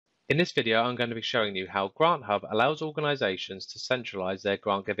In this video, I'm going to be showing you how Grant Hub allows organisations to centralise their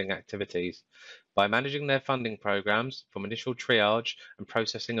grant-giving activities by managing their funding programmes from initial triage and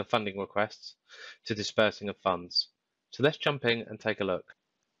processing of funding requests to dispersing of funds. So let's jump in and take a look.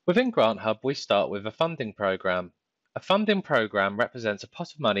 Within Grant Hub, we start with a funding programme. A funding programme represents a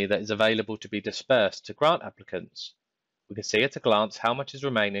pot of money that is available to be dispersed to grant applicants. We can see at a glance how much is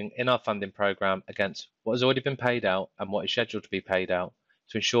remaining in our funding programme against what has already been paid out and what is scheduled to be paid out,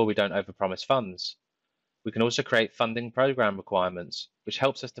 to ensure we don't overpromise funds. We can also create funding programme requirements, which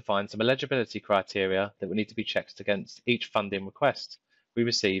helps us define some eligibility criteria that will need to be checked against each funding request we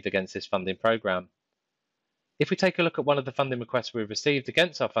receive against this funding programme. If we take a look at one of the funding requests we've received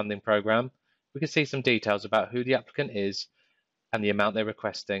against our funding programme, we can see some details about who the applicant is and the amount they're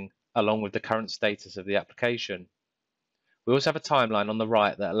requesting, along with the current status of the application. We also have a timeline on the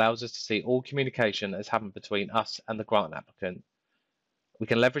right that allows us to see all communication that has happened between us and the grant applicant. We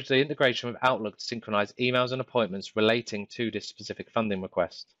can leverage the integration with Outlook to synchronize emails and appointments relating to this specific funding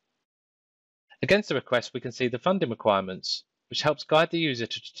request. Against the request, we can see the funding requirements, which helps guide the user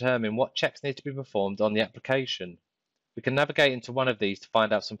to determine what checks need to be performed on the application. We can navigate into one of these to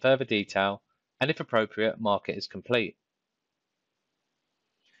find out some further detail, and if appropriate, mark it as complete.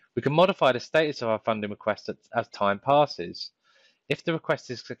 We can modify the status of our funding request as time passes. If the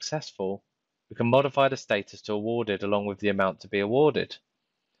request is successful, we can modify the status to awarded along with the amount to be awarded.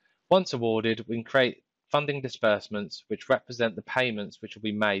 Once awarded, we can create funding disbursements which represent the payments which will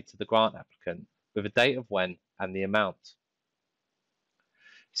be made to the grant applicant with a date of when and the amount.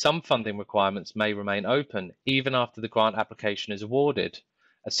 Some funding requirements may remain open even after the grant application is awarded,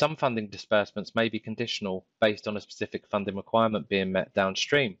 as some funding disbursements may be conditional based on a specific funding requirement being met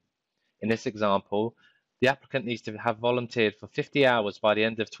downstream. In this example, the applicant needs to have volunteered for 50 hours by the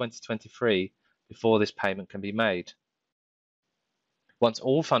end of 2023 before this payment can be made. Once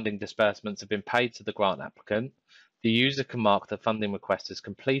all funding disbursements have been paid to the grant applicant, the user can mark the funding request as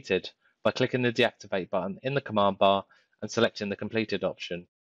completed by clicking the Deactivate button in the command bar and selecting the Completed option.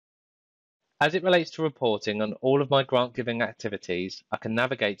 As it relates to reporting on all of my grant-giving activities, I can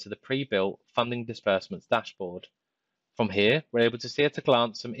navigate to the pre-built Funding Disbursements dashboard. From here, we're able to see at a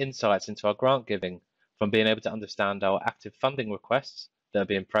glance some insights into our grant giving, from being able to understand our active funding requests that are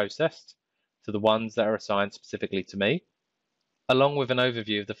being processed, to the ones that are assigned specifically to me, along with an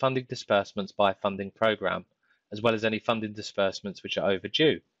overview of the funding disbursements by funding programme, as well as any funding disbursements which are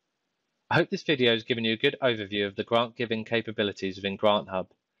overdue. I hope this video has given you a good overview of the grant giving capabilities within Grant Hub.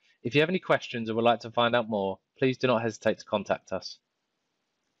 If you have any questions or would like to find out more, please do not hesitate to contact us.